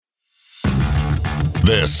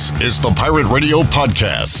This is the Pirate Radio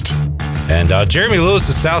Podcast. And Jeremy Lewis,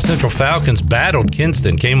 the South Central Falcons, battled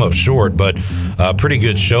Kinston, came up short, but pretty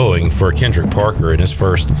good showing for Kendrick Parker in his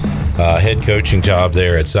first head coaching job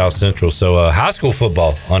there at South Central. So high school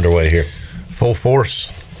football underway here. Full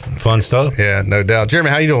force. Fun stuff. Yeah, no doubt. Jeremy,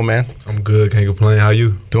 how you doing, man? I'm good. Can't complain. How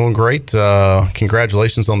you? Doing great.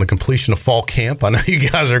 Congratulations on the completion of fall camp. I know you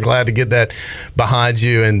guys are glad to get that behind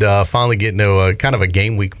you and finally get into kind of a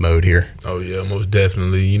game week mode here. Oh, yeah, most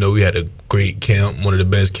definitely. You know, we had a great camp, one of the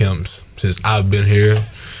best camps since I've been here,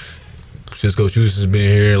 since Coach Houston's been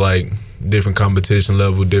here, like different competition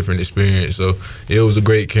level, different experience. So it was a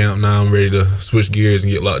great camp. Now I'm ready to switch gears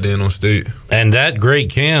and get locked in on state. And that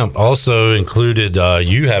great camp also included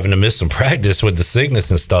you having to miss some practice with the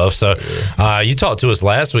sickness and stuff. So you talked to us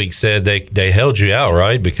last week, said they held you out,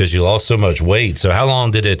 right, because you lost so much weight. So how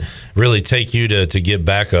long did it really take you to get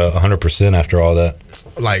back 100% after all that?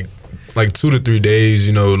 Like 2 to 3 days,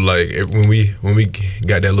 you know, like when we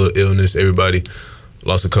got that little illness, everybody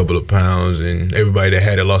lost a couple of pounds, and everybody that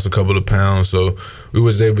had it lost a couple of pounds. So we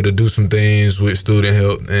was able to do some things with student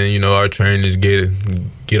help, and you know, our trainers get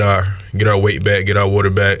our weight back, get our water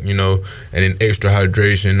back, you know, and then extra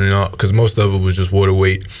hydration, and all, because most of it was just water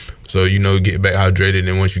weight. So, you know, get back hydrated,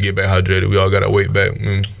 and once you get back hydrated, we all got our weight back.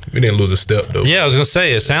 We didn't lose a step, though. Yeah, I was going to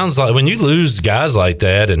say, it sounds like when you lose guys like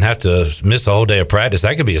that and have to miss a whole day of practice,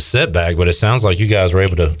 that could be a setback, but it sounds like you guys were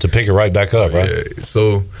able to pick it right back up, right? Yeah.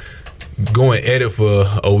 So going at it for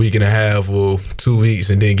a week and a half or 2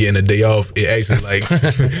 weeks and then getting a day off, it actually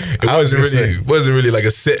it wasn't really like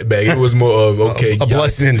a setback. It was more of a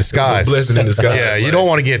blessing in disguise. A blessing in disguise. Yeah, you don't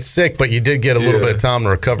want to get sick, but you did get a little bit of time to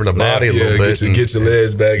recover the body a little bit. Get your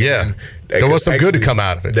legs back. Yeah, there was some good to come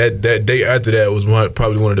out of it. That day after that was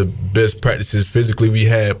probably one of the best practices physically we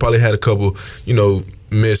had. Probably had a couple, you know,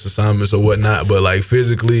 missed assignments or whatnot, but like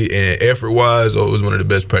physically and effort-wise, it was one of the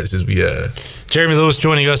best practices we had. Jeremy Lewis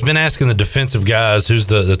joining us. Been asking the defensive guys who's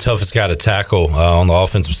the toughest guy to tackle on the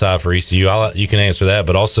offensive side for ECU. You can answer that,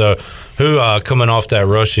 but also who coming off that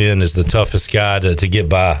rush in is the toughest guy to get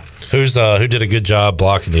by. Who did a good job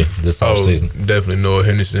blocking you this offseason? Definitely Noah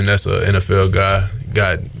Henderson. That's an NFL guy.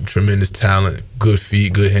 Got tremendous talent, good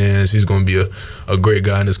feet, good hands. He's going to be a great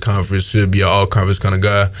guy in this conference. Should be an all-conference kind of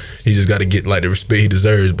guy. He just got to get like the respect he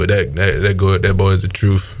deserves. But that boy is the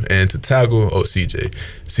truth. And to tackle, CJ.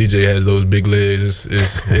 CJ has those big legs.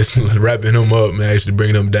 It's wrapping him up, man. Actually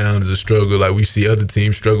bringing him down is a struggle. Like we see other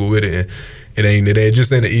teams struggle with it, and it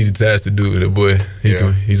just ain't an easy task to do with it, boy.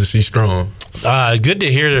 He's strong. Good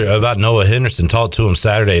to hear about Noah Henderson. Talked to him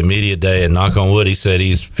Saturday at media day, and knock on wood, he said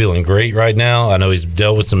he's feeling great right now. I know he's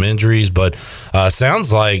dealt with some injuries, but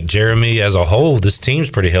sounds like Jeremy as a whole, this team's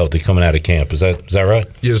pretty healthy coming out of camp. Is that right?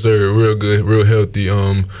 Yes, sir. Real good, real healthy.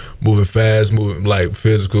 Moving fast, moving like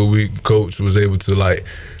physical. Coach was able to like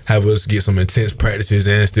have us get some intense practices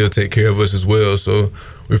and still take care of us as well. So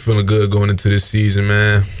we're feeling good going into this season,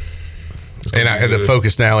 man. And the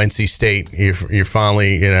focus now, NC State, you're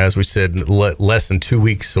finally, you know, as we said, less than 2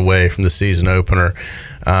 weeks away from the season opener.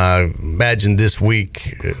 Imagine this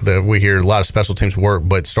week that we hear a lot of special teams work,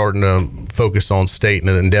 but starting to focus on state, and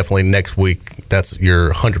then definitely next week, that's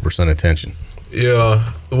your 100% attention. Yeah,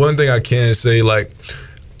 one thing I can say, like,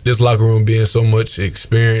 this locker room being so much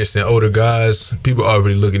experienced and older guys, people are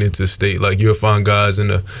already looking into state. Like you'll find guys in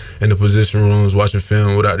the position rooms watching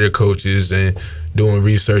film without their coaches and doing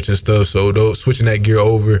research and stuff. So switching that gear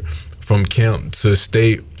over from camp to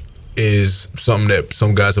state is something that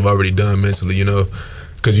some guys have already done mentally, you know.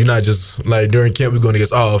 Because you're not just, like, during camp, we're going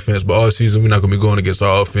against our offense, but all season, we're not going to be going against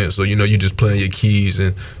our offense. So, you know, you're just playing your keys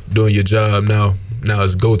and doing your job. Now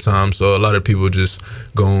it's go time. So a lot of people just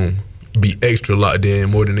going to be extra locked in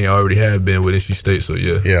more than they already have been with NC State. So,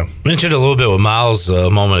 yeah. Mentioned a little bit with Miles a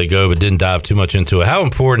moment ago, but didn't dive too much into it. How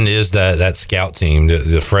important is that scout team,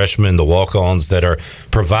 the freshmen, the walk-ons that are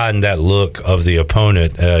providing that look of the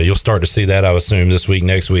opponent? You'll start to see that, I assume, this week,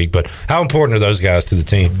 next week. But how important are those guys to the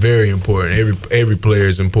team? Very important. Every player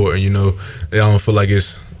is important. You know, I don't feel like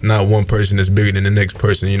it's not one person that's bigger than the next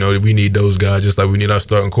person. You know, we need those guys just like we need our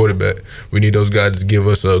starting quarterback. We need those guys to give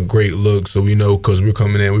us a great look so we know, because we're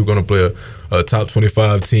coming in, we're going to play a top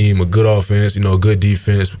 25 team, a good offense, you know, a good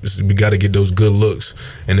defense. We got to get those good looks.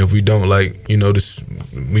 And if we don't, like, you know,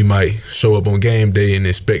 we might show up on game day and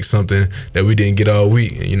expect something that we didn't get all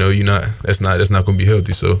week. You know, that's not going to be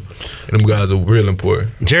healthy. So them guys are real important.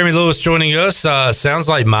 Jeremy Lewis joining us. Sounds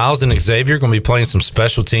like Miles and Xavier are going to be playing some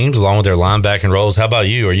special teams along with their linebacking roles. How about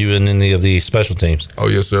you? Are you in any of the special teams? Oh,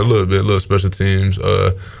 yes, sir. A little bit, special teams,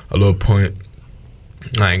 a little punt.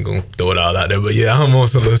 I ain't gonna throw it all out there, but yeah, I'm on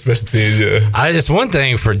some little special teams. Yeah, It's one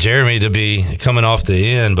thing for Jeremy to be coming off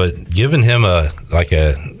the end, but giving him a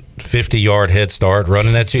 50-yard head start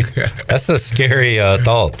running at you, that's a scary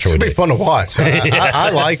thought. It's gonna be fun to watch.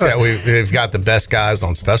 I like that we've got the best guys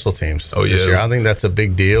on special teams this year. I think that's a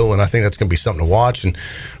big deal, and I think that's gonna be something to watch. And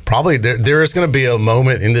probably there is going to be a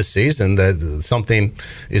moment in this season that something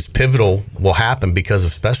is pivotal will happen because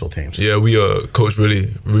of special teams. Yeah, coach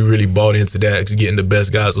really bought into that, getting the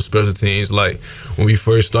best guys on special teams. Like when we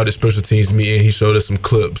first started special teams meeting, he showed us some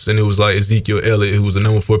clips, and it was like Ezekiel Elliott, who was the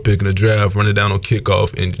number 4 pick in the draft, running down on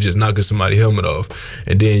kickoff and just knocking somebody's helmet off.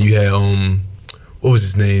 And then you had what was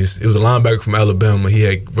his name? It was a linebacker from Alabama. He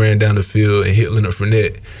had ran down the field and hit Leonard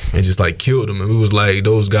Fournette and just killed him. And we was like,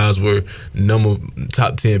 those guys were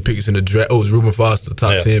top 10 picks in the draft. Oh, it was Reuben Foster,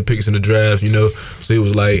 top 10 picks in the draft, So it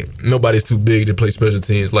was like, nobody's too big to play special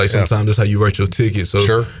teams. Like sometimes that's how you write your ticket.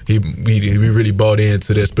 So we really bought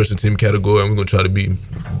into that special team category, and we're going to try to be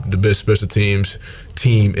the best special teams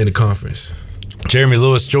team in the conference. Jeremy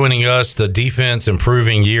Lewis joining us, the defense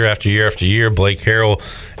improving year after year after year. Blake Harrell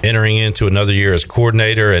entering into another year as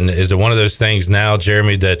coordinator. And is it one of those things now,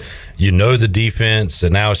 Jeremy, that you know the defense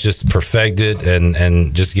and now it's just perfected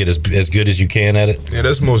and just get as good as you can at it? Yeah,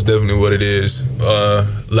 that's most definitely what it is.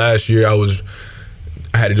 Last year I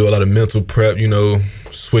had to do a lot of mental prep,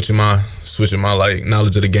 switching my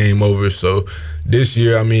knowledge of the game over. So this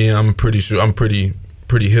year, I'm pretty sure I'm pretty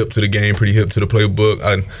hip to the game, pretty hip to the playbook.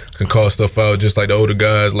 I can call stuff out just like the older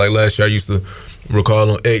guys. Like last year I used to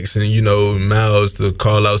recall on X and, Miles to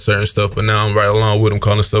call out certain stuff, but now I'm right along with them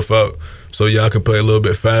calling stuff out. So, yeah, I can play a little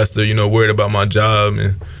bit faster, worried about my job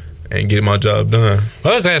and get my job done.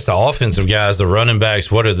 Well, let's ask the offensive guys, the running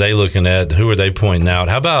backs, what are they looking at? Who are they pointing out?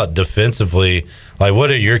 How about defensively? Like,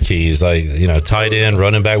 what are your keys? Like, tight end,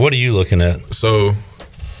 running back, what are you looking at? So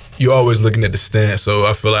you're always looking at the stance. So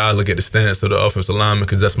I feel like I look at the stance of the offensive lineman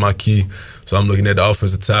because that's my key. So I'm looking at the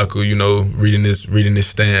offensive tackle, reading this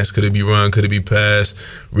stance. Could it be run? Could it be pass?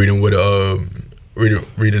 Reading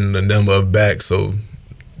the number of backs. So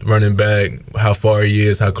running back, how far he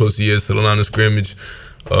is, how close he is to the line of scrimmage.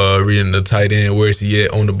 Reading the tight end, where is he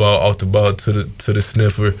at on the ball, off the ball, to the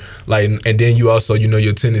sniffer. And then you also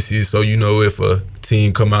your tendencies. So if a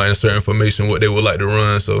team come out in a certain formation, what they would like to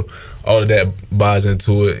run. So all of that buys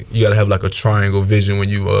into it. You got to have a triangle vision when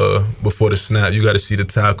you before the snap. You got to see the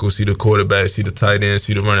tackle, see the quarterback, see the tight end,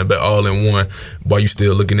 see the running back all in one while you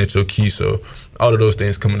still looking at your key. So all of those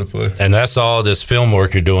things come into play. And that's all this film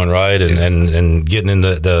work you're doing, right? And getting in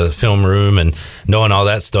the film room and knowing all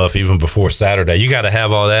that stuff even before Saturday. You got to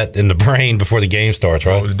have all that in the brain before the game starts,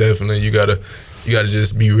 right? Most definitely. You got to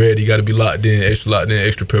just be ready. You got to be locked in,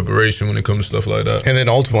 extra preparation when it comes to stuff like that. And then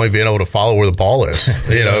ultimately being able to follow where the ball is.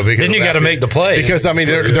 Because then you got to make the play. Because,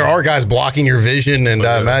 there are guys blocking your vision, and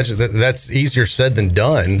I imagine that's easier said than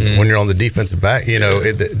done when you're on the defensive back,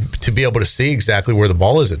 to be able to see exactly where the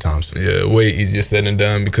ball is at times. Yeah, way easier said than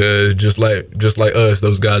done because just like us,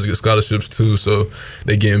 those guys get scholarships too, so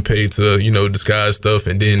they getting paid to, disguise stuff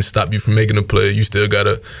and then stop you from making a play. You still got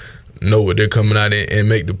to know what they're coming out and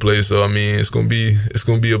make the play. So it's gonna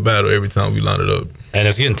be a battle every time we line it up. And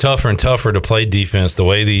it's getting tougher and tougher to play defense the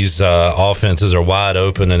way these offenses are wide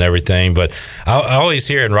open and everything. But I always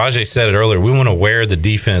hear, and Rajay said it earlier, we want to wear the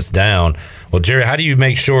defense down. Well, Jerry, how do you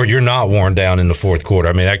make sure you're not worn down in the fourth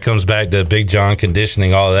quarter? That comes back to Big John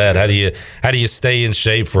conditioning, all of that. How do you stay in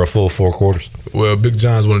shape for a full 4 quarters? Well, Big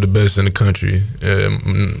John's one of the best in the country.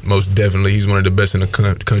 Most definitely, he's one of the best in the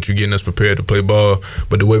country, getting us prepared to play ball.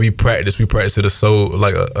 But the way we practice at a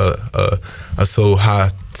so high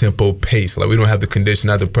tempo pace. Like we don't have the condition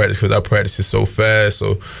not to practice because our practice is so fast.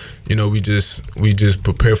 So, we just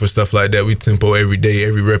prepare for stuff like that. We tempo every day.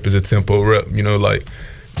 Every rep is a tempo rep.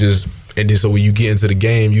 And then so when you get into the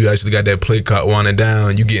game, you actually got that play clock winding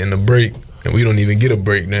down. You get in the break, and we don't even get a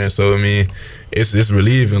break now. So it's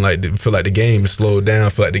relieving. Feel like the game is slowed down.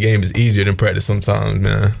 Feel like the game is easier than practice sometimes,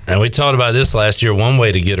 man. And we talked about this last year. One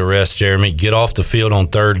way to get a rest, Jeremy, get off the field on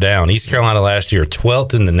third down. East Carolina last year,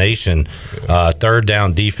 12th in the nation, third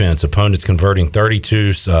down defense. Opponents converting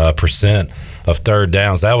 32% of third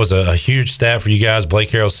downs. That was a huge stat for you guys. Blake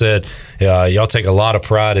Harrell said y'all take a lot of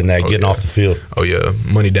pride in that, getting off the field. Oh, yeah.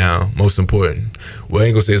 Money down, most important. Well, I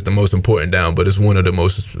ain't going to say it's the most important down, but it's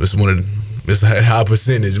a high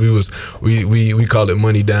percentage. We call it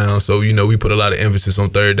money down. So, we put a lot of emphasis on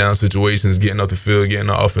third down situations, getting off the field,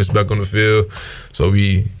 getting our offense back on the field. So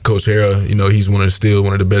Coach Harrell, he's still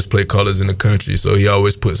one of the best play callers in the country. So he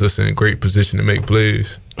always puts us in a great position to make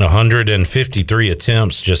plays. 153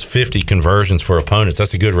 attempts, just 50 conversions for opponents.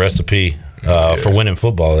 That's a good recipe for winning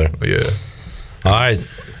football there. Yeah. All right.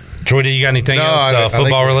 Troy, do you got anything else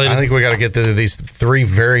football related? I think we got to get to these 3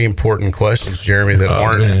 very important questions, Jeremy, that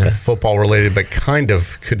aren't football related, but kind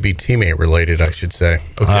of could be teammate related, I should say.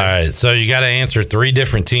 Okay. All right. So you got to answer 3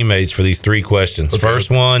 different teammates for these 3 questions. Okay.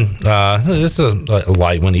 First one, this is a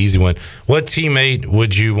light one, easy one. What teammate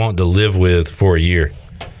would you want to live with for a year?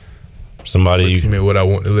 Somebody. What teammate would I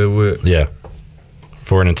want to live with? Yeah.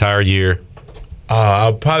 For an entire year.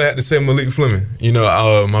 I'll probably have to say Malik Fleming. You know,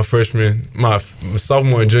 my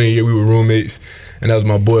sophomore and junior year, we were roommates, and that was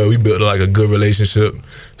my boy. We built like a good relationship.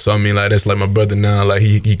 So I mean, like that's like my brother now. Like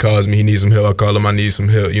he calls me, he needs some help. I call him, I need some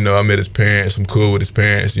help. You know, I met his parents. I'm cool with his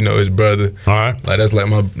parents. You know, his brother. All right. Like that's like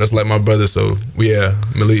my brother. So yeah,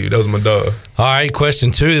 Malik, that was my dog. All right.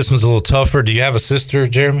 Question 2. This one's a little tougher. Do you have a sister,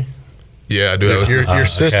 Jeremy? Yeah, I do. Your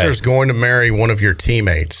sister's going to marry one of your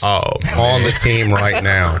teammates on the team right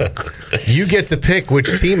now. You get to pick which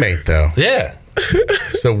teammate, though. Yeah.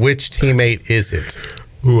 So which teammate is it?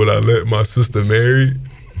 Who would I let my sister marry?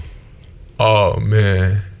 Oh,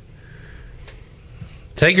 man.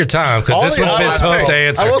 Take your time, because this one's been tough to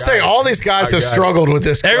answer. I will say all these guys have struggled with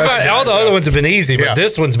this question. All the other ones have been easy, but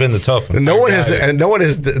this one's been the tough one. No one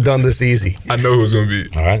has done this easy. I know who it's going to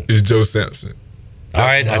be. All right. It's Joe Sampson. All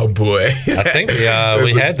right. Oh, boy. I think we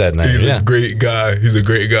had that name. He's a great guy. He's a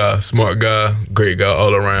great guy. Smart guy. Great guy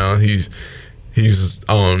all around. He's just a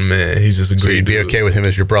great So you'd be dude. okay with him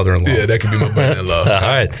as your brother-in-law? Yeah, that could be my brother-in-law. All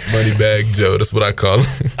right. Moneybag Joe. That's what I call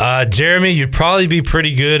him. Jeremy, you'd probably be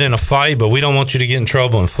pretty good in a fight, but we don't want you to get in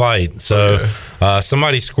trouble and fight. So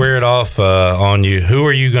somebody square it off on you. Who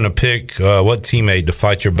are you going to pick? What teammate to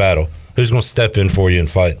fight your battle? Who's going to step in for you and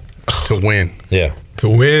fight? To win. Yeah. To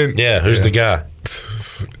win? Yeah, who's the guy?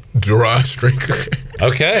 Gerard Stringer.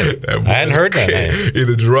 Okay. I hadn't heard that name.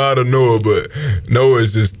 Either Gerard or Noah, but Noah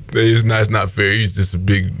is just, it's not fair. He's just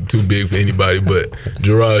too big for anybody. But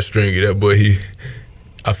Gerard Stringer, that boy,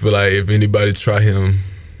 I feel like if anybody try him,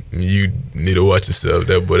 you need to watch yourself.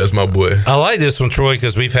 That boy, that's my boy. I like this one, Troy,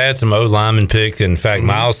 because we've had some O linemen picked. In fact,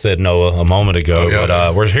 Miles said Noah a moment ago,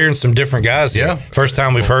 but we're hearing some different guys here. First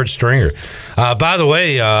time we've heard Stringer. By the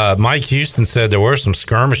way, Mike Houston said there were some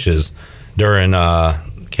skirmishes during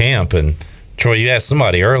camp, and Troy, you asked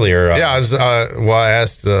somebody earlier. I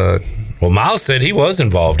asked. Miles said he was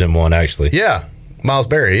involved in one, actually. Yeah, Miles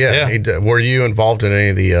Berry. Yeah. Were you involved in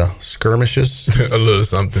any of the skirmishes? A little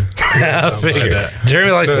something. I figured. Like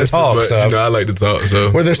Jeremy likes to talk. But, so I like to talk. So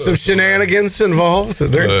were there some shenanigans involved?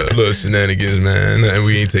 Little shenanigans, man. Nothing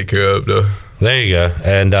we ain't take care of though. There you go.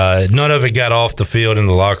 And none of it got off the field in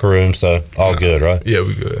the locker room, so all good, right? Yeah,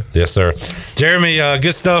 we good. Yes, sir. Jeremy,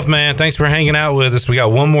 good stuff, man. Thanks for hanging out with us. We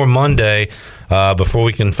got one more Monday before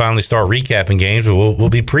we can finally start recapping games, but we'll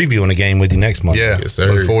be previewing a game with you next month. Yeah, yes,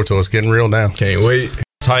 sir. Look forward to it. It's getting real now. Can't wait.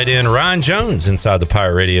 Tight end Ryan Jones inside the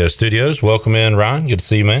Pirate Radio studios. Welcome in, Ryan. Good to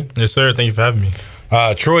see you, man. Yes, sir. Thank you for having me.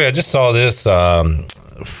 Troy, I just saw this.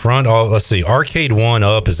 Let's see. Arcade 1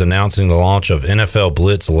 Up is announcing the launch of NFL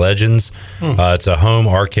Blitz Legends. It's a home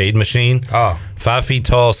arcade machine. 5 feet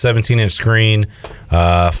tall, 17-inch screen,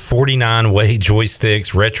 49-way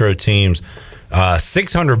joysticks, retro teams.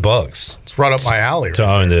 $600. It's right up my alley. To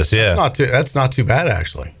own this, yeah. That's not too bad,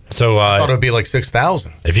 actually. So I thought it would be like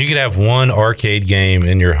 $6,000. If you could have one arcade game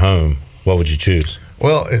in your home, what would you choose?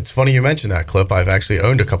 Well, it's funny you mentioned that, Clip. I've actually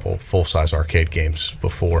owned a couple full-size arcade games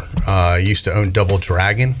before. I used to own Double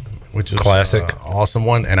Dragon, which is classic, awesome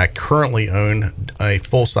one, and I currently own a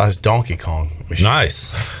full-size Donkey Kong machine.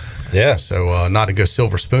 Nice. Yeah. So not to go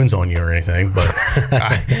silver spoons on you or anything, but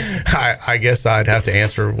I guess I'd have to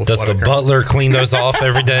answer. Does the butler clean those off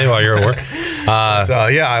every day while you're at work?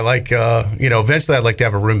 I like, eventually I'd like to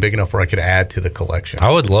have a room big enough where I could add to the collection.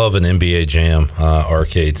 I would love an NBA Jam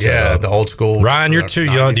arcade. Yeah, the old school. Ryan, you're too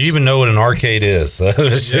young. Do you even know what an arcade is?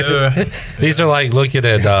 These are like looking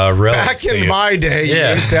at relics. Back in my day,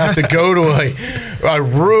 you used to have to go to a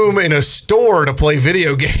room in a store to play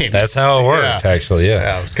video games. That's how it worked, actually.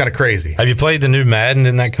 Yeah, it was kind of crazy. Have you played the new Madden?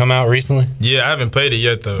 Didn't that come out recently? Yeah, I haven't played it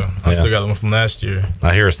yet, though. I still got the one from last year.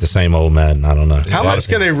 I hear it's the same old Madden. I don't know. How much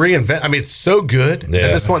can they reinvent? I mean, it's so good. At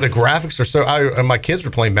this point, the graphics are so... and my kids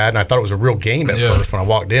were playing Madden. I thought it was a real game at first when I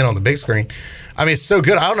walked in on the big screen. I mean, it's so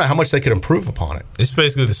good. I don't know how much they could improve upon it. It's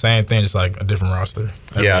basically the same thing, just like a different roster.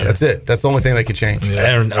 Yeah, that's it. That's the only thing they could change.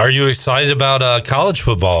 Yeah. And are you excited about college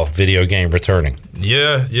football video game returning?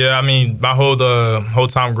 Yeah. I mean, my whole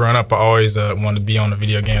time growing up, I always wanted to be on a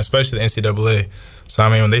video game, especially the NCAA. So, I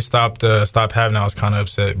mean, when they stopped having it, I was kind of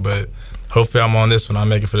upset. But hopefully I'm on this one. I'll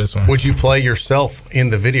make it for this one. Would you play yourself in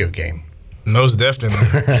the video game? Most definitely.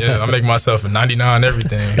 Yeah, I make myself a 99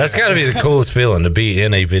 everything. That's got to be the coolest feeling, to be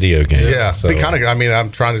in a video game. Yeah, so, be kind of. I mean, I'm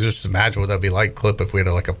trying to just imagine what that'd be like, Clip, if we had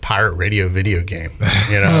like a pirate radio video game.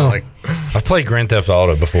 You know, like I've played Grand Theft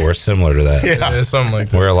Auto before, similar to that. Yeah, something like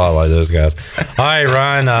that. We're a lot like those guys. All right,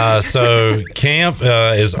 Ryan. So camp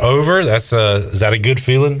is over. That's is that a good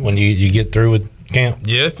feeling when you get through with camp?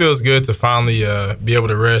 Yeah, it feels good to finally be able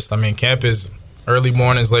to rest. I mean, camp is early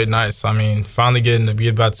mornings, late nights. I mean, finally getting to be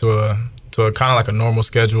back to a kind of like a normal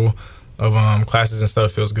schedule of classes and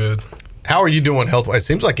stuff feels good. How are you doing health-wise? It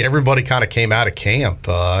seems like everybody kind of came out of camp.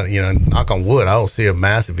 Knock on wood, I don't see a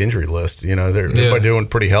massive injury list. Everybody doing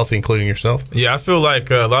pretty healthy, including yourself. Yeah, I feel like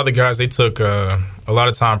a lot of the guys, they took a lot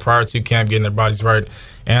of time prior to camp getting their bodies right,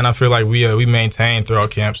 and I feel like we maintained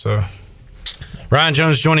throughout camp. So, Ryan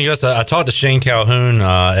Jones joining us. I talked to Shane Calhoun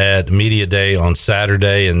at Media Day on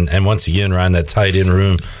Saturday, and once again, Ryan, that tight end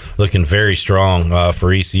room looking very strong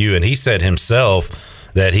for ECU, and he said himself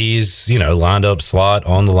that he's lined up slot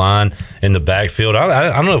on the line in the backfield.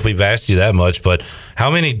 I don't know if we've asked you that much, but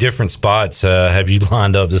how many different spots have you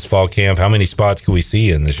lined up this fall camp? How many spots could we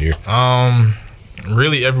see in this year?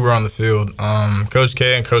 Really everywhere on the field. Coach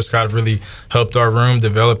K and Coach Scott have really helped our room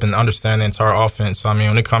develop and understand the entire offense. So, I mean,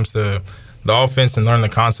 when it comes to the offense and learning the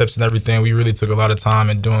concepts and everything, we really took a lot of time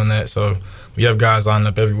in doing that. So we have guys lined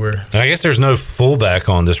up everywhere. And I guess there's no fullback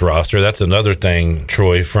on this roster. That's another thing,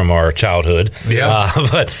 Troy, from our childhood. Yeah.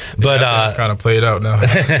 But it's kind of played out now.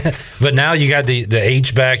 But now you got the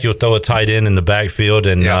H-back. You'll throw a tight end in the backfield,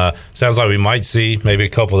 and sounds like we might see maybe a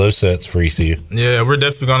couple of those sets for ECU. Yeah, we're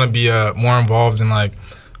definitely going to be more involved in kind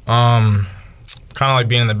of like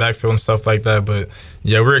being in the backfield and stuff like that. But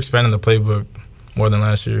yeah, we're expanding the playbook more than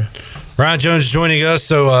last year. Ryan Jones joining us.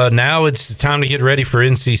 So now it's time to get ready for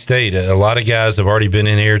NC State. A lot of guys have already been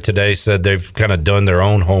in here today, said they've kind of done their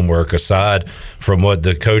own homework aside from what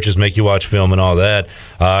the coaches make you watch film and all that.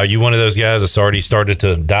 Are you one of those guys that's already started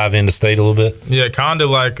to dive into State a little bit? Yeah, kind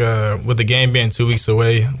of like with the game being 2 weeks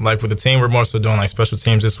away. Like with the team, we're more so doing like special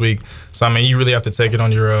teams this week. So, I mean, you really have to take it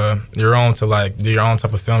on your own to like do your own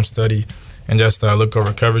type of film study and just look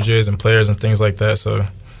over coverages and players and things like that. So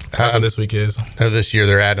that's what this week is. This year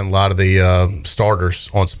they're adding a lot of the starters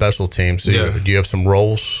on special teams. So do you have some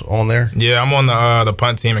roles on there? Yeah, I'm on the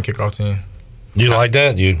punt team and kickoff team. You like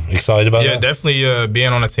that? You excited about that? Yeah, definitely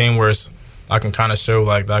being on a team where I can kind of show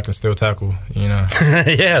like that I can still tackle,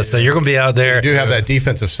 Yeah, so you're going to be out there. So you do have that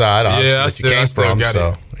defensive side, obviously, that you came from.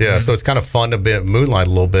 So, so it's kind of fun to moonlight a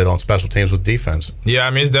little bit on special teams with defense. Yeah, I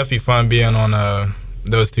mean, it's definitely fun being on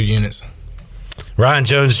those two units. Ryan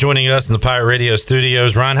Jones joining us in the Pirate Radio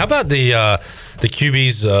studios. Ryan, how about the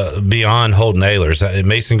QBs beyond Holton Ahlers?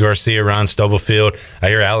 Mason Garcia, Ryan Stubblefield. I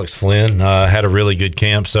hear Alex Flynn had a really good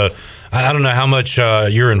camp. So I don't know how much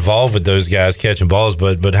you're involved with those guys catching balls,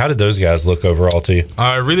 but how did those guys look overall to you?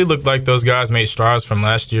 It really looked like those guys made strides from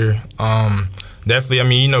last year. Definitely, I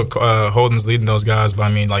mean, Holden's leading those guys, but I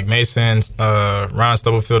mean, like Mason, Ryan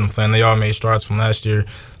Stubblefield, and Flynn, they all made strides from last year.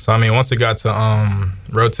 So, I mean, once it got to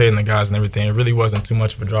rotating the guys and everything, it really wasn't too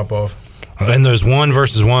much of a drop-off. And those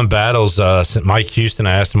 1-versus-1 battles, Mike Houston,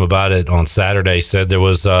 I asked him about it on Saturday, said there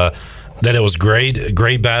was that it was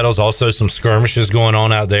great battles, also some skirmishes going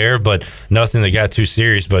on out there, but nothing that got too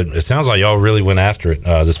serious. But it sounds like y'all really went after it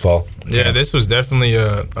this fall. Yeah, this was definitely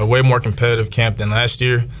a way more competitive camp than last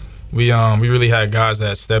year. We really had guys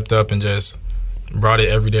that stepped up and just brought it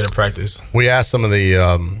every day to practice. We asked some of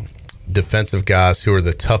the defensive guys who are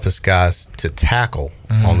the toughest guys to tackle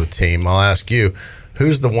on the team. I'll ask you,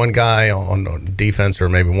 who's the one guy on defense, or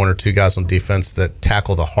maybe one or two guys on defense, that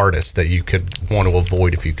tackle the hardest that you could want to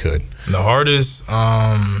avoid if you could? The hardest,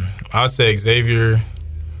 I'd say Xavier.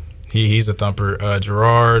 He's a thumper.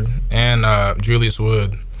 Gerard and Julius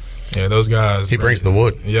Wood. Yeah, those guys. He brings the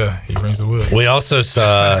wood. Yeah, he brings the wood. We also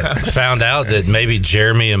found out that maybe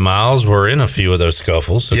Jeremy and Miles were in a few of those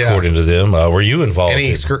scuffles, according to them. Were you involved?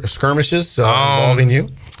 Any skirmishes involving you?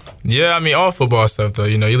 Yeah, I mean, all football stuff, though.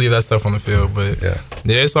 You leave that stuff on the field. But, yeah,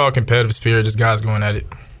 it's all competitive spirit, just guys going at it.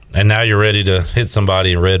 And now you're ready to hit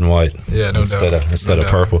somebody in red and white. Yeah, instead of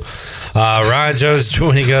purple. Ryan Jones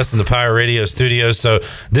joining us in the Pirate Radio studios. So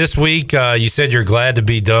this week, you said you're glad to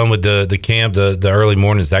be done with the camp, the early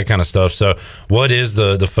mornings, that kind of stuff. So what is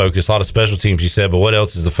the focus? A lot of special teams, you said, but what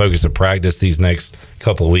else is the focus of practice these next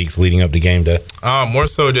couple of weeks leading up to game day? More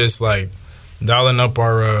so just like dialing up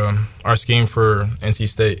our scheme for NC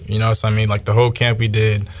State. So I mean, like the whole camp we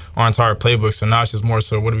did our entire playbook. So now it's just more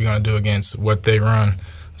so what are we going to do against what they run.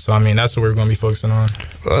 So, I mean, that's what we're going to be focusing on.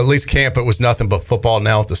 At least camp, it was nothing but football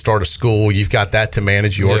now at the start of school. You've got that to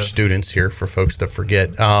manage your students here for folks that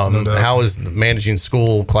forget. How is managing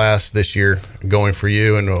school class this year going for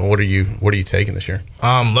you, and what are you taking this year?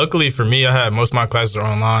 Luckily for me, I had most of my classes are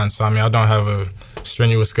online. So, I mean, I don't have a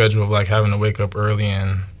strenuous schedule of, like, having to wake up early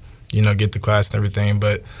and, you know, get to class and everything.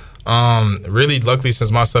 But really, luckily, since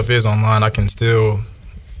my stuff is online, I can still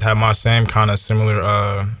have my same kind of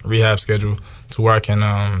similar rehab schedule to where I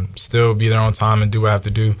can still be there on time and do what I have to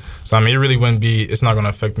do. So, I mean, it really wouldn't be – it's not going to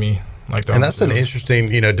affect me like that. And that's an interesting,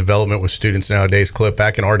 development with students nowadays. Clip,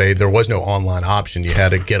 back in our day, there was no online option. You had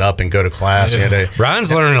to get up and go to class. Yeah.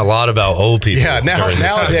 Ryan's learning a lot about old people. Yeah,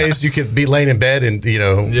 nowadays you could be laying in bed and,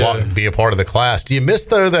 be a part of the class. Do you miss,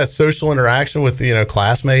 though, that social interaction with,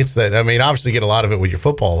 classmates? That, I mean, obviously you get a lot of it with your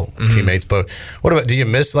football teammates, but what about, do you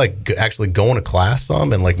miss, like, actually going to class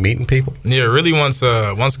some and, like, meeting people? Yeah, really once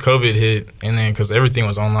COVID hit, and then because everything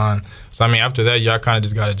was online. So, I mean, after that, I kind of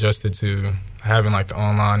just got adjusted to having like the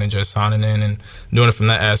online and just signing in and doing it from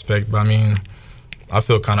that aspect. But I mean, I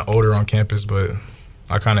feel kind of older on campus, but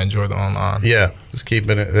I kind of enjoy the online. Yeah, just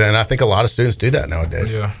keeping it. And I think a lot of students do that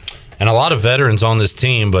nowadays. Yeah. And a lot of veterans on this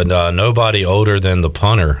team, but nobody older than the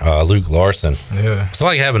punter, Luke Larson. Yeah. It's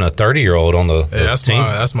like having a 30-year-old on the team.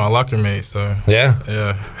 That's my locker mate. So Yeah?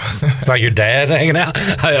 Yeah. It's like your dad hanging out,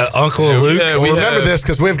 Uncle Luke. Yeah, we remember this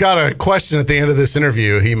because we've got a question at the end of this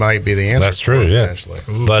interview. He might be the answer. That's true, yeah. Potentially.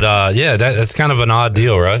 But, that's kind of an odd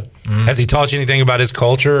deal, right? Mm-hmm. Has he taught you anything about his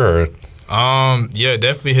culture? Or? Yeah,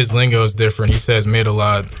 definitely his lingo is different. He says mate a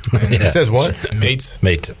lot. He says what? Mate.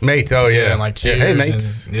 Mate. Oh, yeah. Yeah, and like cheers. Hey,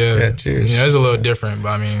 mate. Yeah, cheers. It's a little different, but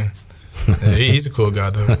I mean, he's a cool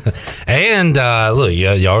guy, though. And look,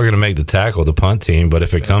 y'all are going to make the tackle, the punt team, but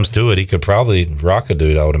if it comes to it, he could probably rock a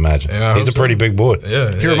dude, I would imagine. Yeah, he's a pretty big boy.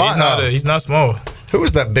 Yeah, he's not small. Who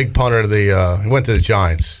was that big punter? He went to the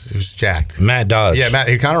Giants. He was jacked. Matt Dodge. Yeah, Matt.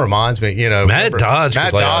 He kind of reminds me. Matt Dodge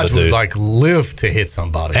would like live to hit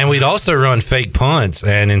somebody. And we'd also run fake punts,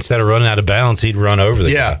 and instead of running out of bounds, he'd run over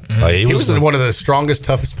the guy. Mm-hmm. Like, he was one of the strongest,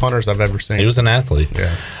 toughest punters I've ever seen. He was an athlete.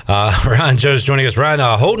 Yeah. Ryan Jones joining us. Ryan,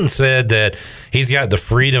 Holden said that he's got the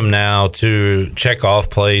freedom now to check off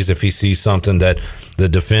plays if he sees something that the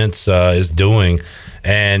defense is doing.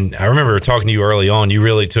 And I remember talking to you early on, you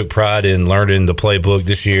really took pride in learning the playbook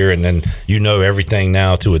this year, and then everything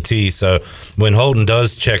now to a T. So when Holden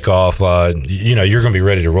does check off, you're going to be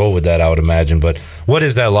ready to roll with that, I would imagine. But what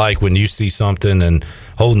is that like when you see something and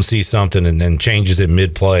Holden sees something and then changes it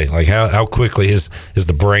mid-play? Like how quickly is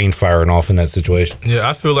the brain firing off in that situation? Yeah,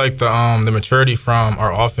 I feel like the maturity from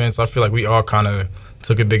our offense, I feel like we all kind of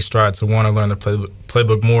took a big stride to want to learn the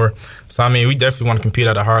playbook more. So, I mean, we definitely want to compete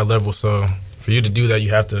at a higher level. So for you to do that, you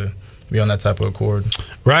have to be on that type of accord.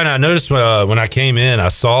 Ryan, I noticed when I came in, I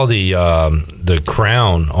saw the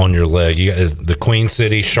crown on your leg. You got the Queen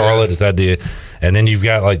City, Charlotte. Is that and then you've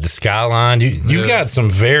got like the skyline. You've got some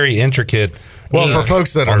very intricate. Well, for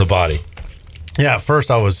folks that on are the body. Yeah, at first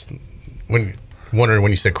I was wondering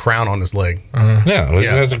when you said crown on his leg. Yeah, it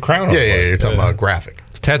has a crown on his leg. You're talking about a graphic.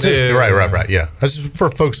 Tattoo. Yeah, right. Yeah, that's just for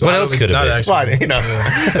folks. What else could it be? Actually, I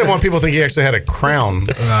didn't want people to think he actually had a crown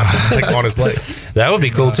on his leg. That would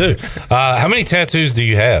be cool too. How many tattoos do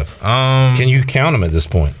you have? Can you count them at this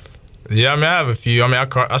point? Yeah, I mean, I have a few. I mean,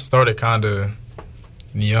 I started kind of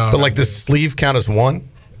young. But like the sleeve count as one?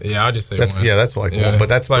 Yeah, I'll just say that's one. Yeah, that's like one. But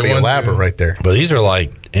that's like pretty elaborate right there. But these are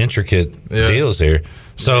like intricate deals here.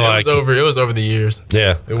 So it was over the years.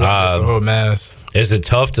 Yeah, it was just the whole mass. Is it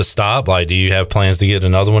tough to stop? Like, do you have plans to get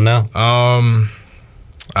another one now?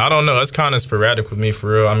 I don't know. It's kind of sporadic with me,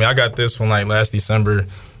 for real. I mean, I got this one like last December,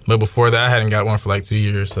 but before that, I hadn't got one for like 2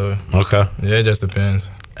 years. So okay, yeah, it just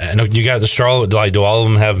depends. And you got the Charlotte. Like, do all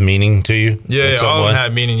of them have meaning to you? Yeah, all of them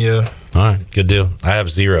have meaning. Yeah. All right, good deal. I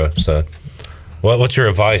have 0. So, what's your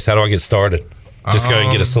advice? How do I get started? Just go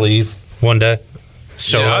and get a sleeve one day.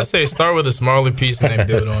 I'd say start with a smaller piece and then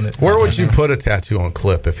build on it. Where would you put a tattoo on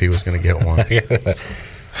Clip if he was going to get one?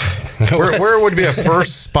 where would be a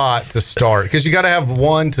first spot to start? Because you got to have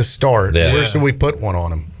one to start. Yeah. Where should we put one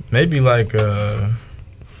on him? Maybe like Thug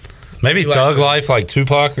Life, like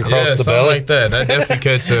Tupac across the belly. Like that. That definitely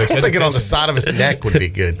catch I was thinking on the side of his neck would be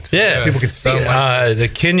good. So yeah, people could see it. The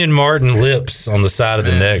Kenyon Martin lips on the side of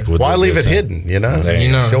the neck. Why leave it hidden?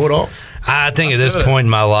 Show it off. I think at this point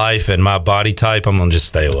in my life and my body type, I'm gonna just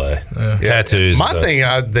stay away. Yeah. Tattoos. My thing,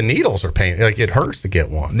 the needles are painful. Like, it hurts to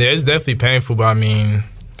get one. Yeah, it's definitely painful, but I mean,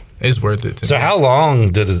 it's worth it. So how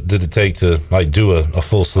long did it take to like do a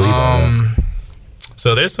full sleeve?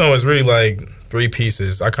 So this one was really like 3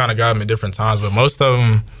 pieces. I kind of got them at different times, but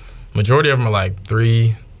majority of them are like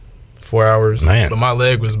 3-4 hours. Man. But my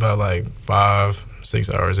leg was about like 5-6 6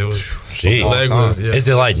 hours. It was Jeez. leg was, yeah. Is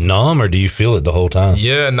it like numb or do you feel it the whole time?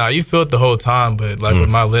 Yeah, you feel it the whole time, but like with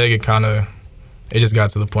my leg, it just got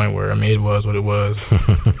to the point where it was what it was.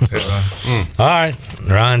 All right,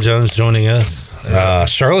 Ryan Jones joining us.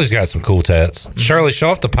 Shirley's got some cool tats. Shirley, show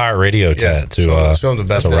off the Pirate Radio tat to show him the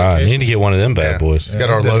best. Ryan. You need to get one of them bad boys. It's got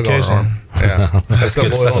our logo on our arm. Yeah, that's a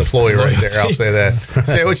loyal employee right there. I'll say that.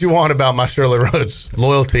 Say what you want about my Shirley Rhodes.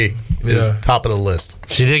 Loyalty is top of the list.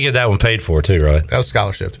 She did get that one paid for too, right? That was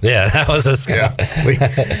scholarship. Yeah, that was a scholarship.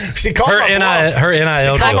 Yeah. She called her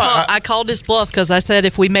NIL deal. I called his bluff because I said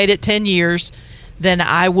if we made it 10 years, then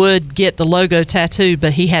I would get the logo tattooed,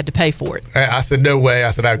 but he had to pay for it. I said, no way.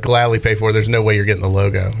 I said, I'd gladly pay for it. There's no way you're getting the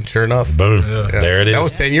logo. And sure enough. Boom. Yeah. There it is. That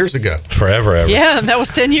was 10 years ago. Forever, ever. Yeah, that was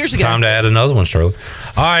 10 years ago. Time to add another one, Shirley.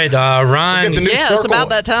 All right, Ryan. It's about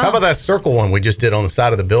that time. How about that circle one we just did on the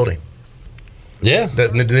side of the building? Yeah.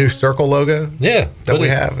 The new circle logo? Yeah. That we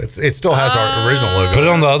have. It still has our original logo. Put it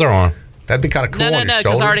on the other arm. That'd be kind of cool on your shoulder. No,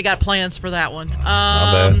 because I already got plans for that one.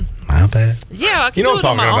 My bad. Yeah, I can you know do what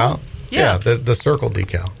I'm talking about? Yeah, the circle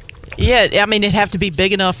decal. Yeah, I mean, it'd have to be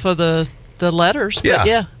big enough for the letters. But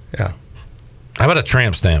yeah. How about a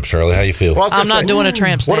tramp stamp, Shirley? How you feel? Well, I'm not doing a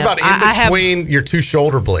tramp stamp. What about in between your two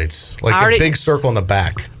shoulder blades? Like a big circle in the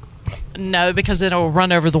back? No, because it'll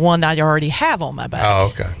run over the one that I already have on my back. Oh,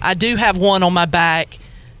 okay. I do have one on my back.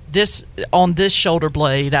 On this shoulder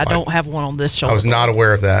blade, I don't have one on this shoulder. I was not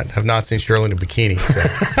aware of that. Have not seen Shirley in a bikini.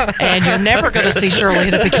 So. And you're never going to see Shirley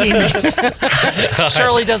in a bikini.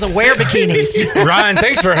 Shirley doesn't wear bikinis. Ryan,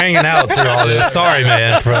 thanks for hanging out through all this. Sorry,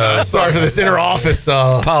 man. Sorry for this inner office.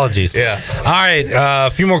 Apologies. Yeah. All right, a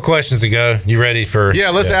few more questions to go. You ready for? Yeah,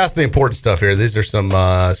 let's ask the important stuff here. These are some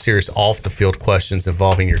serious off-the-field questions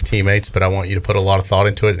involving your teammates, but I want you to put a lot of thought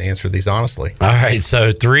into it and answer these honestly. All right,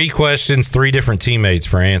 so 3 questions, 3 different teammates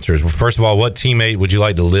for answers. Well, first of all, what teammate would you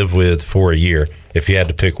like to live with for a year if you had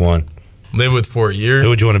to pick one? Live with for a year? Who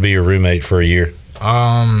would you want to be your roommate for a year?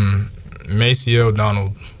 Macy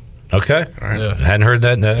O'Donnell. Okay. All right. Yeah. Hadn't heard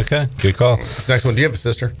that. No, okay. Good call. This next one, do you have a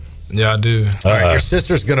sister? Yeah, I do. All right, your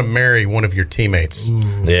sister's going to marry one of your teammates. Ooh.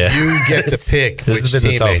 Yeah. You get to pick which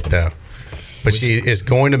teammate, though. But she is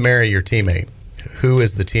going to marry your teammate. Who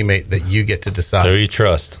is the teammate that you get to decide? Who you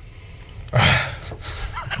trust?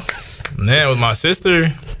 Man, with my sister.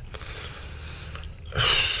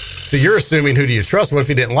 So you're assuming who do you trust? What if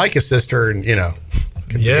you didn't like his sister? And you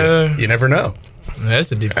never know.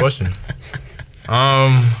 That's a deep question.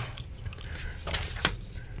 I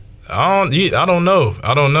don't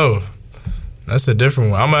know. That's a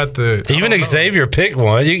different one. I'm at the even Xavier pick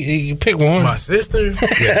one. You pick one. My sister.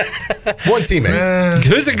 Yeah. One teammate. Man.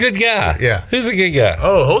 Who's a good guy? Yeah. Who's a good guy?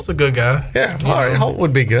 Oh, Holt's a good guy. Yeah. All right. Holt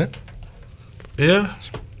would be good. Yeah.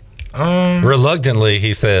 Reluctantly,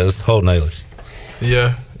 he says Holt Nailers.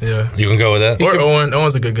 Yeah. You can go with that. Or Owen.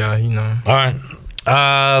 Owen's a good guy. All right.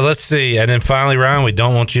 Let's see. And then finally, Ryan, we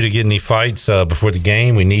don't want you to get any fights before the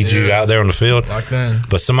game. We need you out there on the field. Like that.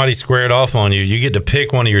 But somebody squared off on you. You get to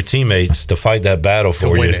pick one of your teammates to fight that battle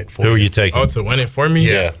for you. Who are you taking? Oh, to win it for me?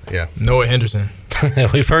 Yeah. Noah Henderson.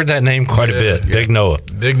 We've heard that name quite a bit. Yeah. Big Noah.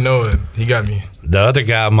 Big Noah. He got me. The other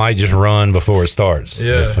guy might just run before it starts.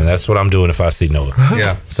 Yeah. That's what I'm doing if I see Noah.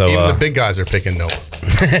 Yeah. So even the big guys are picking Noah.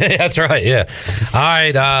 That's right. Yeah. All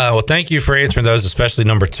right. Well, thank you for answering those, especially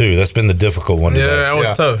number 2. That's been the difficult one today. Yeah, that was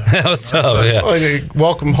tough. That was tough. Yeah. Well,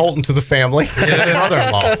 welcome Holton to the family.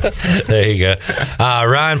 Brother-in-law. There you go.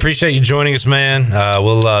 Ryan, appreciate you joining us, man.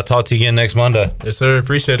 We'll talk to you again next Monday. Yes, sir.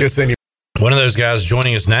 Appreciate it. Good seeing you. One of those guys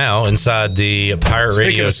joining us now inside the Pirate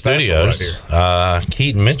Radio studios, right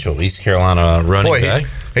Keaton Mitchell, East Carolina running back.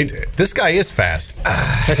 This guy is fast. He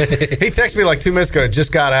texted me like 2 minutes ago.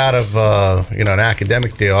 Just got out of an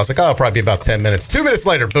academic deal. I was like, oh, it'll probably be about 10 minutes. 2 minutes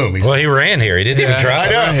later, boom. He ran here. He didn't even drive.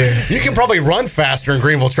 I know. You can probably run faster in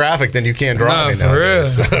Greenville traffic than you can driving. For real.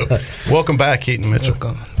 So, welcome back, Keaton Mitchell.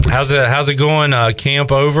 How's it going?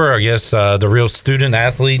 Camp over? I guess the real student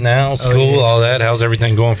athlete now. School, all that. How's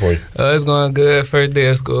everything going for you? It's going good. First day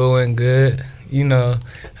of school went good.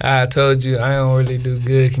 I told you I don't really do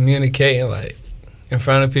good communicating in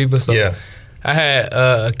front of people. So I had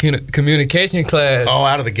a communication class. Oh,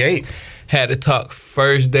 out of the gate. Had to talk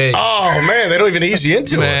first day. Oh, man. They don't even ease you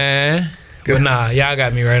into it. But nah, y'all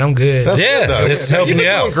got me right. I'm good. That's good, though. It's helping you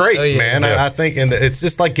out. You've been doing great, man. I think, and it's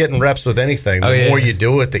just like getting reps with anything. The more you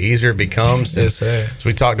do it, the easier it becomes. Yes, sir. So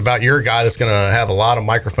we talked about, you're a guy that's going to have a lot of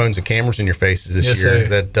microphones and cameras in your faces this year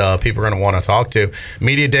that people are going to want to talk to.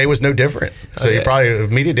 Media Day was no different. So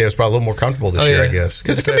Media Day was probably a little more comfortable this year, I guess.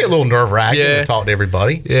 Because it could be a little nerve-wracking to talk to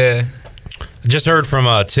everybody. Yeah. Just heard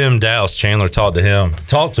from Tim Dowse. Chandler talked to him,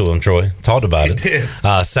 Troy, talked about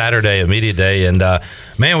it Saturday at Media Day. And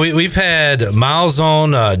man, we've had Miles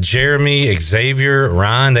on, Jeremy, Xavier,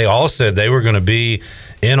 Ryan. They all said they were going to be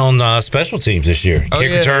in on special teams this year.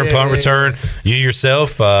 Kick return, punt return. You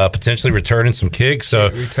yourself potentially returning some kicks.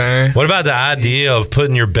 So what about the idea of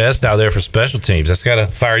putting your best out there for special teams? That's got to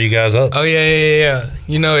fire you guys up. Oh, yeah.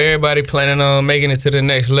 You know, everybody planning on making it to the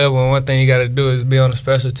next level, and one thing you got to do is be on the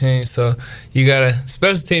special team. So you got to –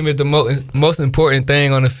 special team is the most important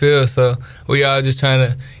thing on the field. So we all just trying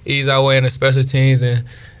to ease our way into special teams and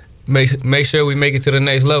make sure we make it to the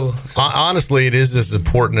next level. So. Honestly, it is as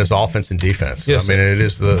important as offense and defense. Yes, I mean, it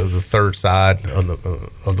is the third side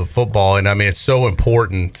of the football, and I mean, it's so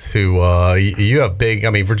important to you have big. I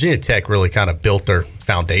mean, Virginia Tech really kind of built their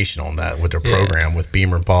foundation on that with their program with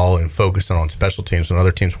Beamer Ball and focusing on special teams when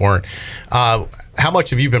other teams weren't. How much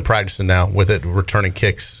have you been practicing now with it, returning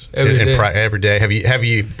kicks every day? Have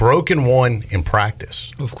you broken one in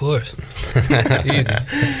practice? Of course. Easy.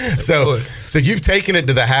 So you've taken it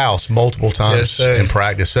to the house multiple times in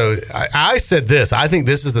practice. So I said this. I think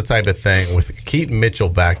this is the type of thing with Keaton Mitchell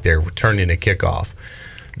back there returning a kickoff.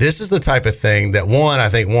 This is the type of thing that I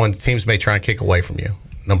think teams may try and kick away from you,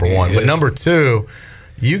 number one. But number two,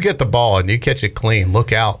 you get the ball and you catch it clean,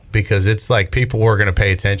 look out, because it's like people are going to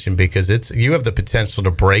pay attention because you have the potential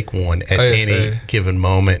to break one at any given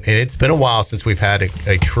moment. And it's been a while since we've had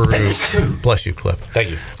a true bless you, Clip.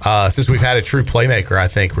 Thank you. Since we've had a true playmaker, I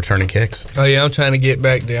think, returning kicks. Oh yeah, I'm trying to get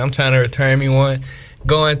back there. I'm trying to return me one,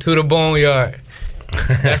 going to the boneyard.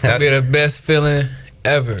 That's gonna be the best feeling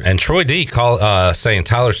ever. And Troy D saying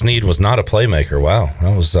Tyler Snead was not a playmaker. Wow,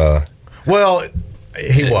 that was well.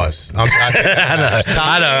 He was. I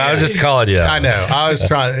know. I was just calling you out. I know. I was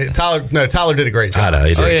trying. Tyler did a great job. I know.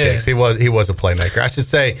 He did. Kicks. He was a playmaker. I should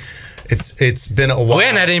say it's been a while. We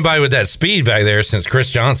hadn't had anybody with that speed back there since Chris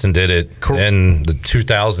Johnson did it in the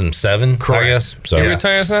 2007, I guess. So he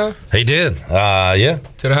retired now? He did. Yeah.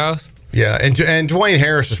 To the house? Yeah, and Dwayne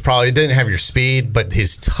Harris was didn't have your speed, but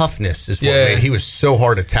his toughness is what made he was so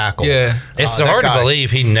hard to tackle. Yeah. It's hard to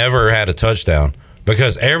believe he never had a touchdown.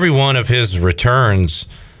 Because every one of his returns,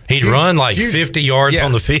 he'd run like 50 yards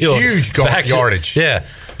on the field. Huge yardage.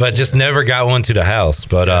 But just never got one to the house.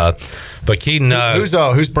 But Keaton...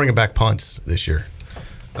 who's bringing back punts this year?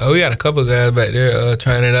 We got a couple guys back there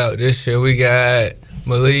trying it out this year. We got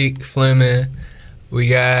Malik Fleming.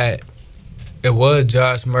 It was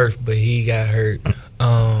Josh Murph, but he got hurt.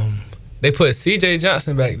 They put C.J.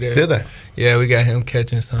 Johnson back there. Did they? Yeah, we got him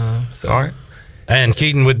catching some. So. All right. And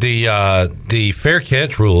Keaton, with the fair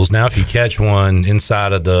catch rules, now if you catch one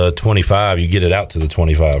inside of the 25, you get it out to the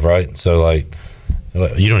 25, right? So, like,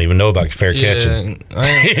 you don't even know about fair catching.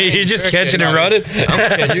 You're just catching and running?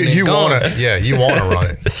 You want to run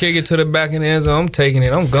it. Kick it to the back of the end zone. I'm taking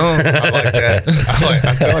it. I'm gone. I like that.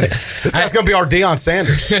 I'm telling you. This guy's going to be our Deion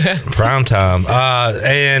Sanders. Prime time.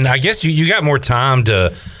 And I guess you got more time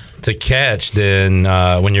to catch than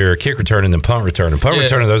when you're kick returning than punt returning. Punt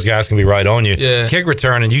returning, those guys can be right on you. Yeah. Kick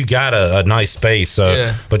returning, you got a nice space,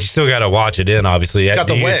 but you still got to watch it in, obviously. Got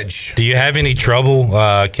the wedge. Do you have any trouble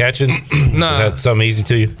catching? Nah. Is that something easy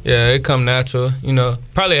to you? Yeah, it come natural. You know,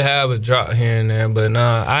 probably have a drop here and there, but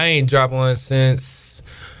nah, I ain't dropped one since,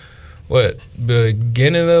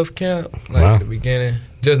 beginning of camp? The beginning.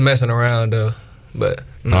 Just messing around, though. But,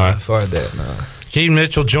 as far as that, nah. Keaton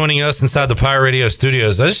Mitchell joining us inside the Pirate Radio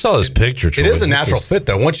studios. I just saw this picture, Troy. It is a natural fit,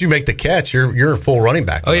 though. Once you make the catch, you're a full running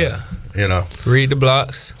back. Oh, yeah. You know. Read the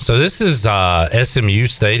blocks. So this is SMU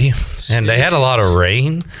Stadium, and they had a lot of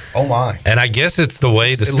rain. Oh, my. And I guess it's the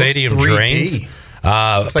way the stadium drains.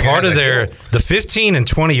 Part of the 15 and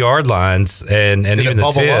 20-yard lines and even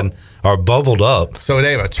the 10 are bubbled up. So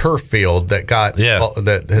they have a turf field that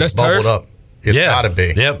has bubbled up. It's got to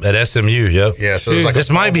be. Yep, at SMU, yep. Yeah, so it's like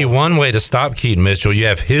this might be one way to stop Keaton Mitchell. You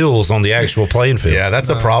have hills on the actual playing field. Yeah, that's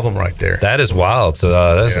a problem right there. That is wild. So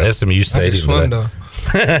that's SMU Stadium. I can swim,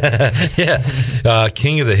 though.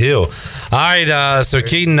 King of the hill. All right, so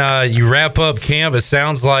Keaton, you wrap up camp. It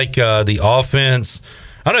sounds like the offense,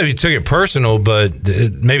 I don't know if you took it personal, but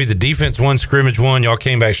maybe the defense won, scrimmage one. Y'all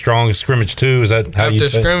came back strong. Scrimmage two. Is that how you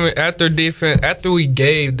say? After we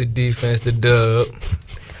gave the defense the dub,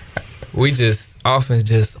 offense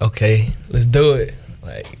just, okay, let's do it.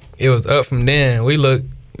 Like, it was up from then.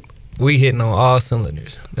 We hitting on all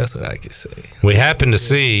cylinders. That's what I could say. We happened to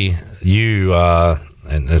see you,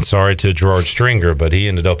 and sorry to Gerard Stringer, but he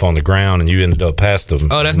ended up on the ground and you ended up past him.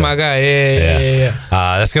 Oh, that's my guy. Yeah.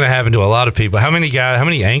 That's going to happen to a lot of people. How many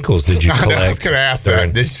ankles did you collect? I was going to ask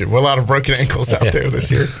that this year. We're a lot of broken ankles out there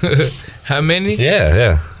this year. How many?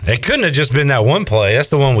 Yeah. It couldn't have just been that one play. That's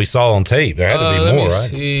the one we saw on tape. There had to be more, right?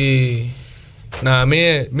 See. Nah,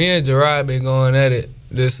 me and Gerard been going at it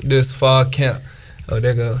this fall camp. Oh,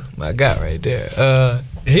 there go my guy right there.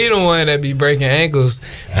 He the one that be breaking ankles.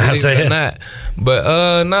 I say it. Not.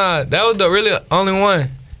 But nah, that was the really only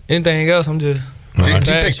one. Anything else, I'm just. Do you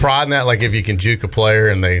take pride in that? Like if you can juke a player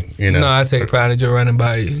and they, No, I take pride in just running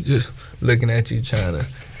by you, just looking at you, trying to.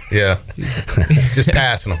 Yeah, just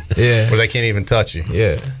passing them. Yeah, where they can't even touch you.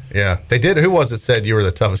 Yeah. They did. Who was it said you were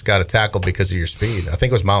the toughest guy to tackle because of your speed? I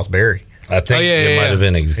think it was Miles Berry. I think it might have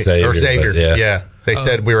been Xavier. Or Xavier. Yeah. They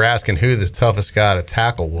said we were asking who the toughest guy to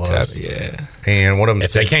tackle was. And one of them if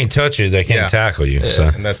said, they can't touch you, they can't tackle you. So.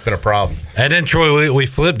 And that's been a problem. And then Troy, we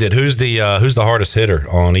flipped it. Who's the hardest hitter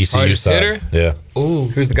on ECU hardest side? Hitter? Yeah. Ooh.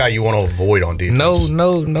 Who's the guy you want to avoid on defense?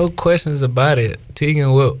 No questions about it.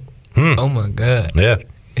 Tegan Wilk. Oh my God. Yeah.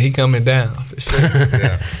 He coming down for sure.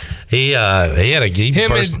 Yeah. He had a and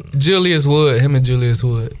Julius Wood.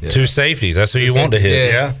 Yeah. 2 safeties. That's who you want to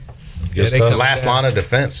hit. Yeah. Good stuff. Last line of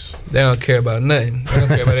defense. They don't care about nothing. They don't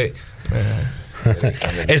care about it.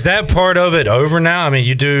 Is that part of it over now? I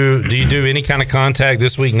mean, do you do any kind of contact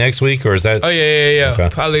this week, next week, or is that? Oh yeah. Okay.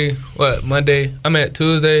 Probably Monday. I'm at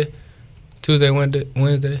Tuesday,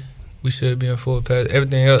 Wednesday. We should be in full pass.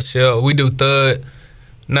 Everything else, shell. We do thud.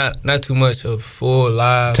 Not too much of full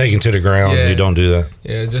live. Taking to the ground. Yeah. You don't do that.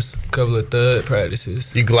 Yeah, just a couple of thud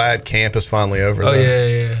practices. You glad camp is finally over? Oh though?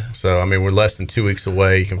 yeah. So I mean, we're less than 2 weeks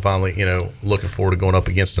away. You can finally, looking forward to going up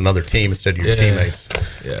against another team instead of your teammates.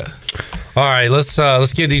 Yeah. All right, let's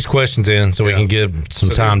get these questions in so we can give some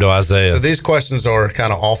time to Isaiah. So these questions are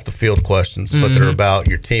kind of off the field questions, but they're about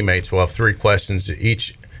your teammates. We'll have 3 questions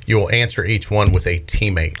each. You will answer each one with a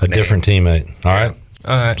teammate. A different teammate. All right.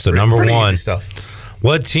 All right. So number Pretty one, easy stuff.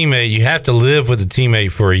 what teammate you have to live with a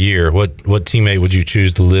teammate for a year? What teammate would you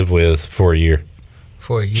choose to live with for a year?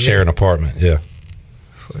 For a year. Share an apartment. Yeah.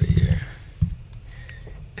 For a year.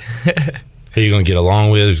 Who you gonna get along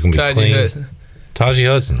with? Who's gonna be Taji clean? Hudson. Taji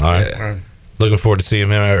Hudson. All right. Yeah. Looking forward to seeing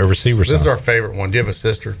him at a receiver. This is our favorite one. Do you have a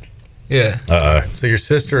sister? Yeah. So your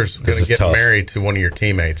sister's going to get married to one of your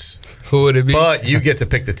teammates. Who would it be? But you get to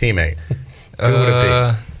pick the teammate. Who would it be?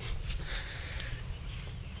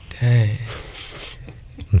 Dang.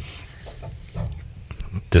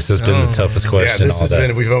 This has been the toughest question.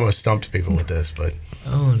 We've almost stumped people with this, but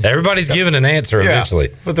everybody's giving an answer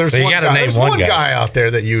eventually. But there's so one, you gotta name there's one guy out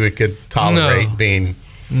there that you could tolerate being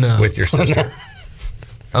with your sister.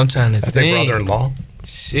 I'm trying to That's think. a brother-in-law.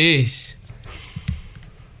 Sheesh.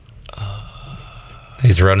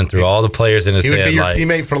 He's running through all the players in his head. He would be your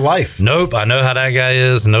teammate for life. Nope, I know how that guy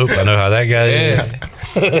is. Nope, I know how that guy is.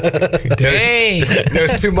 Dang.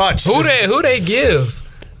 There's too much. Who they give?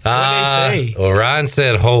 What they say? Well, Ryan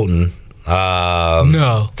said Holton.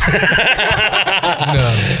 No.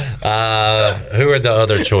 Who are the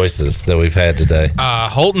other choices that we've had today?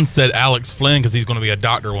 Holton said Alex Flynn because he's going to be a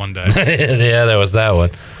doctor one day. Yeah, there was that one.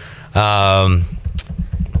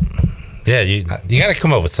 Yeah, you got to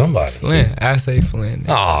come up with somebody. Flynn. I say Flynn.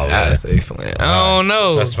 I say Flynn. I don't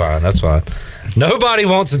know. That's fine. Nobody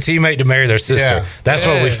wants a teammate to marry their sister. Yeah. That's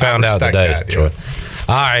what we found out today, Troy.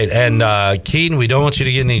 All right, and Keaton, we don't want you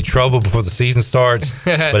to get in any trouble before the season starts,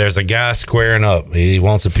 but there's a guy squaring up. He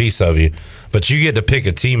wants a piece of you, but you get to pick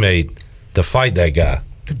a teammate to fight that guy.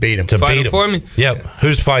 To beat him. To fight beat him him. for me? Yep.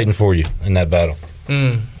 Who's fighting for you in that battle?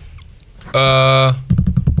 I'm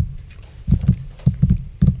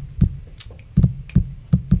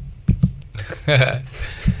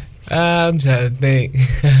trying to think.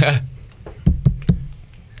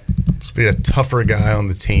 Just be a tougher guy on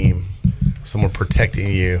the team. Someone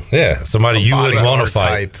protecting you. Yeah, somebody you wouldn't want to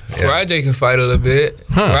fight. Yeah. Rajay can fight a little bit.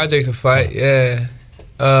 Rajay can fight, yeah.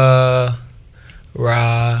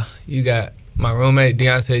 You got my roommate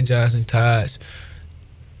Deontay Johnson, Taj.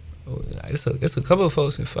 It's a couple of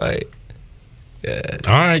folks can fight. Yeah.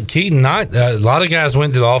 All right, Keaton. A lot of guys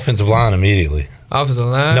went to the offensive line immediately. Offensive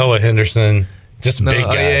line. Noah Henderson, just big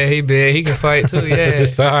guys. Yeah, he big. He can fight too. Yeah.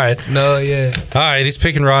 It's all right. No, yeah. All right, he's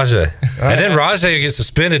picking Rajay. And then Rajay will get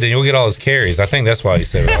suspended and you'll get all his carries. I think that's why he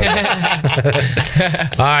said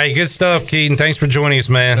Rajay. All right, good stuff, Keaton. Thanks for joining us,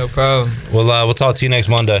 man. No problem. We'll talk to you next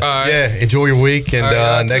Monday. All right. Yeah, enjoy your week, and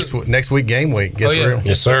right, next week, game week. Gets real.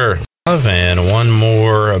 Yes, sir. And one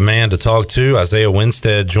more man to talk to, Isaiah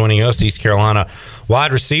Winstead joining us, East Carolina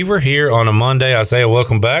wide receiver here on a Monday. Isaiah,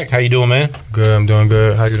 welcome back. How you doing, man? Good, I'm doing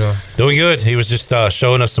good. How you doing? Doing good. He was just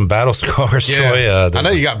showing us some battle scars. Yeah. Troy, I know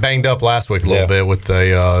you got banged up last week a little bit with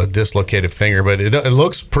a dislocated finger, but it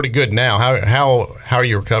looks pretty good now. How are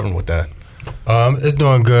you recovering with that? It's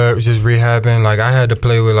doing good. It's just rehabbing. Like I had to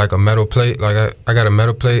play with like a metal plate. Like I got a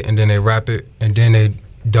metal plate, and then they wrap it, and then they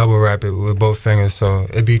double wrap it with both fingers. So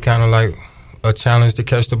it'd be kind of like a challenge to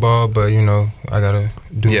catch the ball, but I gotta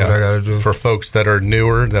do what I gotta do. For folks that are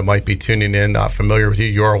newer that might be tuning in, not familiar with you,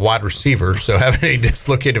 you're a wide receiver, so having a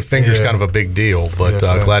dislocated finger is kind of a big deal. But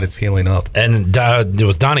glad it's healing up. And it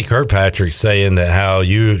was Donnie Kirkpatrick saying that how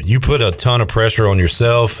you put a ton of pressure on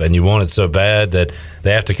yourself, and you want it so bad that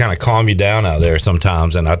they have to kind of calm you down out there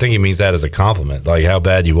sometimes. And I think he means that as a compliment, like how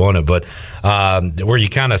bad you want it. But were you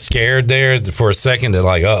kind of scared there for a second that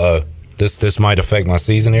like, this might affect my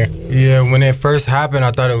season here? Yeah, when it first happened,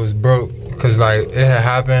 I thought it was broke because like it had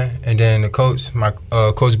happened, and then the coach, my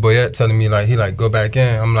coach Boyette, telling me like he like go back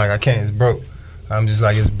in. I'm like I can't, it's broke. I'm just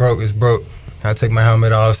like it's broke. I took my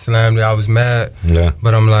helmet off, slammed it. I was mad,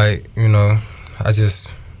 but I'm like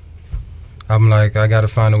I'm like I got to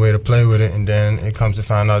find a way to play with it, and then it comes to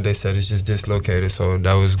find out they said it's just dislocated. So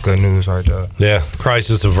that was good news right there. Yeah,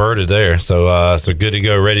 crisis averted there. So good to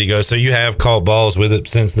go, ready to go. So you have caught balls with it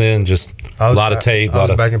since then, just a lot of tape. I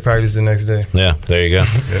was back in practice the next day. Yeah, there you go.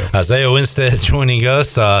 Isaiah Winstead joining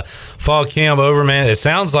us. Fall camp over, man. It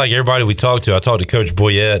sounds like everybody we talked to, I talked to Coach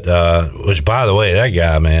Boyette, which, by the way, that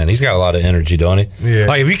guy, man, he's got a lot of energy, don't he? Yeah.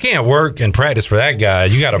 Like, if you can't work and practice for that guy,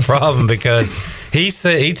 you got a problem because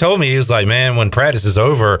he told me, he was like, man, when practice is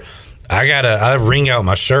over, I wring out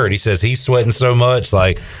my shirt. He says he's sweating so much.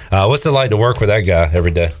 Like, what's it like to work with that guy every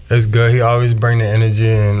day? It's good. He always bring the energy,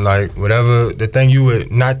 and like whatever the thing you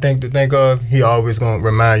would not think of, he always gonna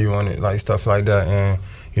remind you on it, like stuff like that. And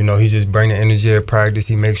he just bring the energy at practice.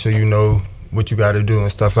 He makes sure you know what you got to do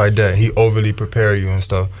and stuff like that. He overly prepare you and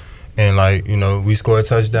stuff. And like we score a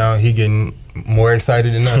touchdown, he getting more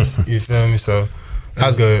excited than us. You feel me? So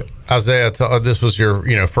that's good. Isaiah, this was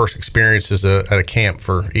your first experience at a camp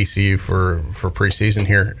for ECU for preseason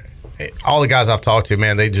here. All the guys I've talked to,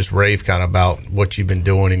 man, they just rave kind of about what you've been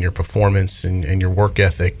doing and your performance and your work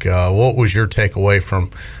ethic. What was your takeaway from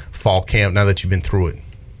fall camp now that you've been through it?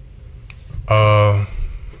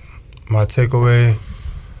 My takeaway,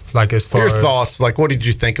 like as far as your thoughts, like what did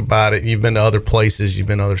you think about it? You've been to other places, you've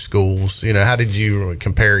been to other schools. How did you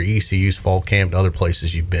compare ECU's fall camp to other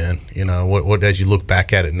places you've been? What as you look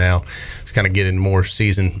back at it now, it's kind of get in more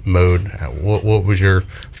season mode. What was your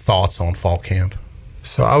thoughts on fall camp?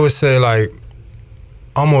 So I would say like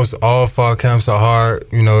almost all fall camps are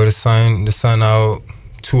hard. The sun out,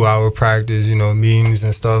 2-hour practice, meetings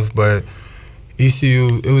and stuff, but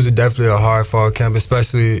ECU, it was definitely a hard fall camp,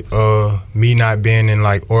 especially me not being in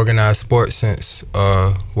like organized sports since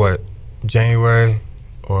January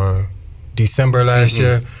or December last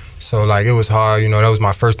year. So like it was hard, that was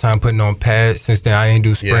my first time putting on pads. Since then I didn't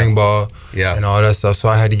do spring ball and all that stuff. So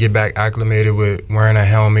I had to get back acclimated with wearing a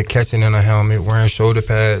helmet, catching in a helmet, wearing shoulder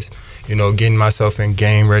pads, getting myself in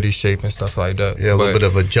game ready shape and stuff like that. Yeah, a little bit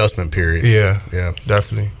of adjustment period. Yeah,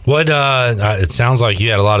 definitely. What it sounds like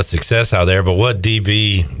you had a lot of success out there, but what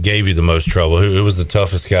DB gave you the most trouble? Who was the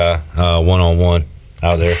toughest guy one-on-one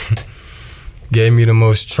out there? Gave me the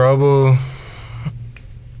most trouble?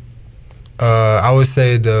 I would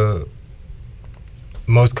say the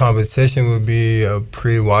most competition would be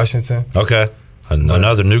pre-Washington. Okay.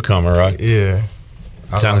 Another newcomer, right? Yeah.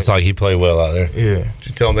 Sounds like he played well out there. Yeah. Did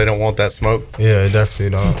you tell them they don't want that smoke? Yeah, definitely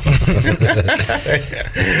don't.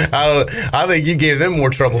 I think you gave them more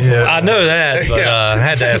trouble for it. I know that, but I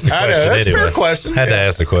had to ask the question That's anyway. A fair question. Had to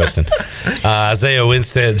ask the question. Isaiah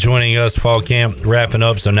Winstead joining us, fall camp wrapping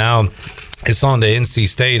up. So now it's on to NC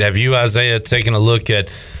State. Have you, Isaiah, taken a look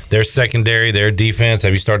at their secondary, their defense?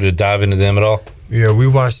 Have you started to dive into them at all? Yeah, we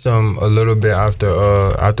watched them a little bit after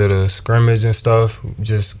the scrimmage and stuff,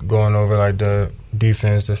 just going over like the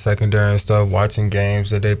defense, the secondary and stuff, watching games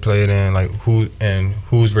that they played in, like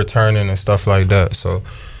who's returning and stuff like that. So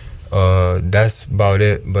that's about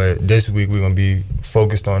it. But this week we're gonna be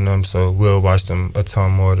focused on them, so we'll watch them a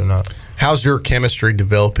ton more than that. How's your chemistry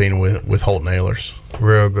developing with Holton Ahlers?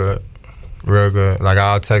 Real good. Like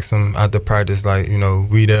I'll text him after practice, like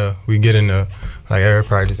we get in the like every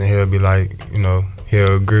practice, and he'll be like,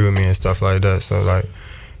 he'll agree with me and stuff like that. So like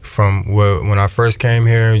from when I first came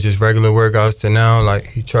here, just regular workouts to now, like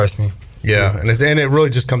he trusts me. Yeah, and it really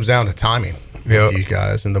just comes down to timing with you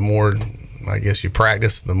guys, and the more I guess you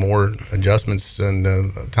practice, the more adjustments and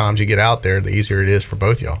the times you get out there, the easier it is for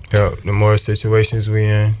both y'all. Yeah, the more situations we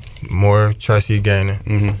in, more trust you gaining.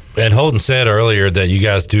 Mm-hmm. And Holton said earlier that you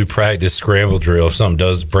guys do practice scramble drill if something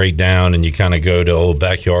does break down, and you kind of go to old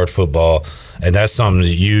backyard football. And that's something that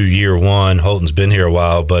year one, Holton's been here a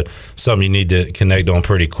while, but something you need to connect on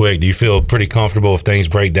pretty quick. Do you feel pretty comfortable if things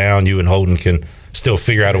break down, you and Holton can still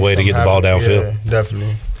figure out a way to get the ball downfield? Yeah,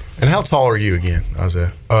 definitely. And how tall are you again,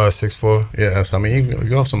 Isaiah? 6'4". Yeah, so I mean,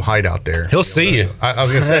 you have some height out there. He'll see you. I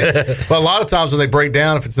was going to say, but a lot of times when they break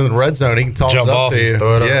down, if it's in the red zone, he can toss Jump up off, to you.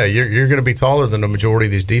 throw it up. Yeah, you're going to be taller than the majority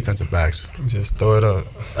of these defensive backs. Just throw it up.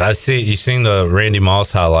 I see. You've seen the Randy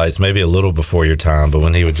Moss highlights, maybe a little before your time, but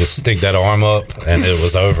when he would just stick that arm up and it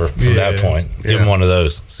was over from that point. Give him one of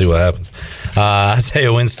those. See what happens.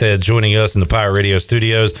 Isaiah Winstead joining us in the Pirate Radio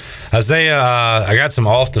studios. Isaiah, I got some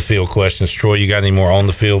off the field questions. Troy, you got any more on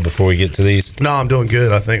the field before we get to these? No, I'm doing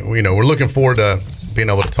good. I think we're looking forward to being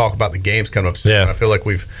able to talk about the games coming up soon. Yeah. I feel like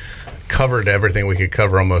we've covered everything we could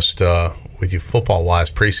cover almost with you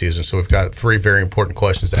football-wise preseason. So we've got 3 very important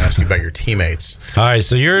questions to ask you about your teammates. All right,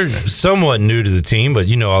 so you're somewhat new to the team, but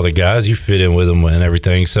you know all the guys. You fit in with them and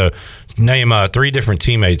everything. So name 3 different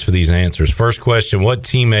teammates for these answers. First question, what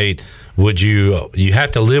teammate would you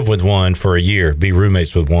have to live with one for a year, be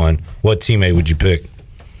roommates with one. What teammate would you pick?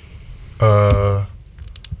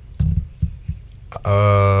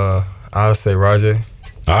 I'll say Roger.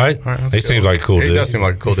 All right. He seems like a cool dude. He does seem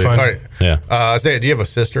like a cool dude. All right. Yeah. Isaiah, do you have a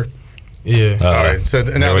sister? Yeah. All right. So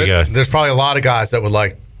now there's probably a lot of guys that would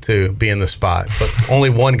like to be in the spot, but only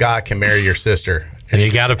one guy can marry your sister. And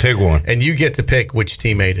you got to pick one. And you get to pick which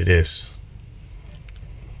teammate it is.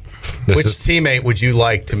 Which teammate would you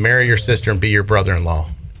like to marry your sister and be your brother-in-law?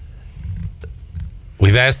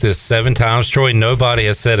 We've asked this 7 times, Troy. Nobody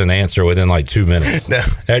has said an answer within like 2 minutes. No.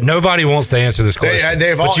 Nobody wants to answer this question.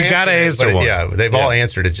 They've all you got to answer one. Yeah, they've all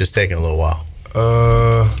answered. It's just taking a little while.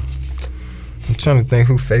 I'm trying to think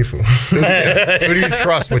who's faithful. Who do you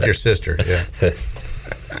trust with your sister? Yeah.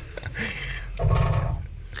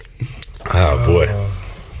 Oh boy.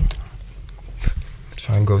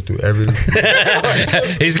 Trying to go through every.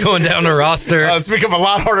 He's going down the roster. It's become a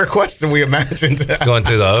lot harder question than we imagined. He's going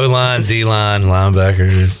through the O-line, D-line,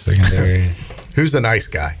 linebackers, secondary. Who's the nice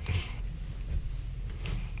guy?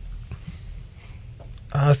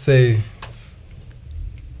 I'll say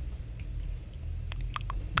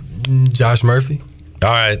Josh Murphy. All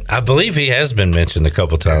right. I believe he has been mentioned a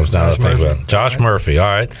couple times now. Josh Murphy. All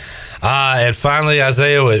right. And finally,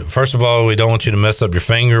 Isaiah, first of all, we don't want you to mess up your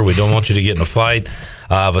finger. We don't want you to get in a fight.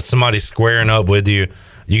 But somebody's squaring up with you.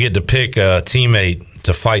 You get to pick a teammate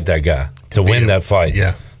to fight that guy, to win that fight.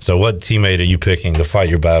 Yeah. So what teammate are you picking to fight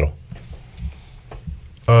your battle?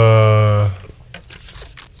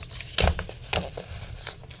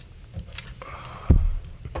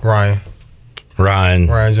 Ryan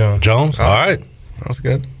Jones. All right. That's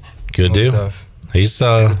good. Good deal. He's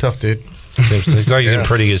a tough dude. Seems like he's in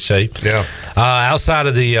pretty good shape. Yeah. Outside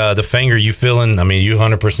of the finger, you feeling? I mean, you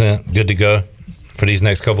 100% good to go for these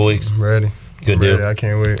next couple weeks? I'm ready. Good deal. I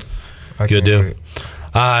can't wait. Good deal.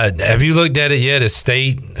 Have you looked at it yet? As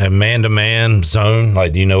state, a man-to-man zone?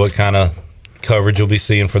 Like, do you know what kind of coverage you'll be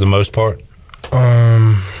seeing for the most part?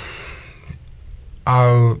 I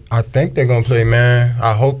think they're gonna play man.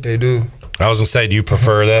 I hope they do. I was gonna say, do you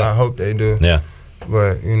prefer that? I hope they do. Yeah.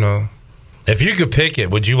 But if you could pick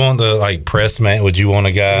it, would you want the press man? Would you want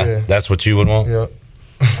a guy? Yeah. That's what you would want. Yep.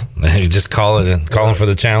 You just call him for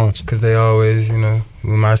the challenge. Because they always, with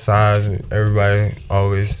my size, everybody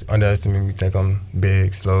always underestimate me. Think I'm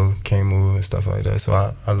big, slow, can't move, and stuff like that. So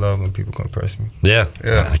I love when people come press me. Yeah.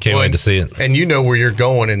 I can't wait to see it. And you know where you're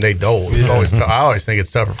going, and they don't. It's always I always think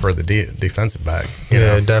it's tougher for the defensive back. You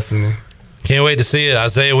know? Definitely. Can't wait to see it.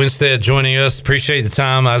 Isaiah Winstead joining us. Appreciate the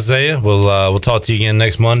time, Isaiah. We'll talk to you again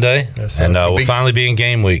next Monday, and we'll finally be in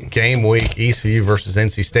game week. Game week, ECU versus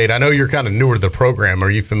NC State. I know you're kind of newer to the program. Are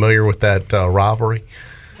you familiar with that rivalry?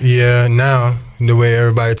 Yeah, now the way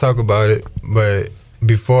everybody talk about it, but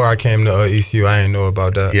before I came to ECU, I didn't know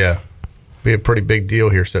about that. Yeah, be a pretty big deal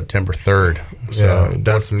here, September 3rd. So yeah,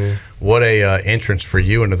 definitely. What a entrance for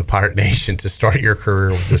you into the Pirate Nation to start your career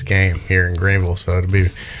with this game here in Greenville. So it'll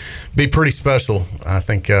be pretty special. I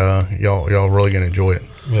think y'all really gonna enjoy it.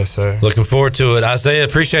 Yes, sir. Looking forward to it. Isaiah,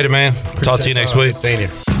 appreciate it, man. Talk to you next week. Seeing you.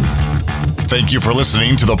 Thank you for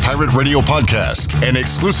listening to the Pirate Radio Podcast, an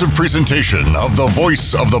exclusive presentation of the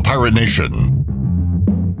Voice of the Pirate Nation.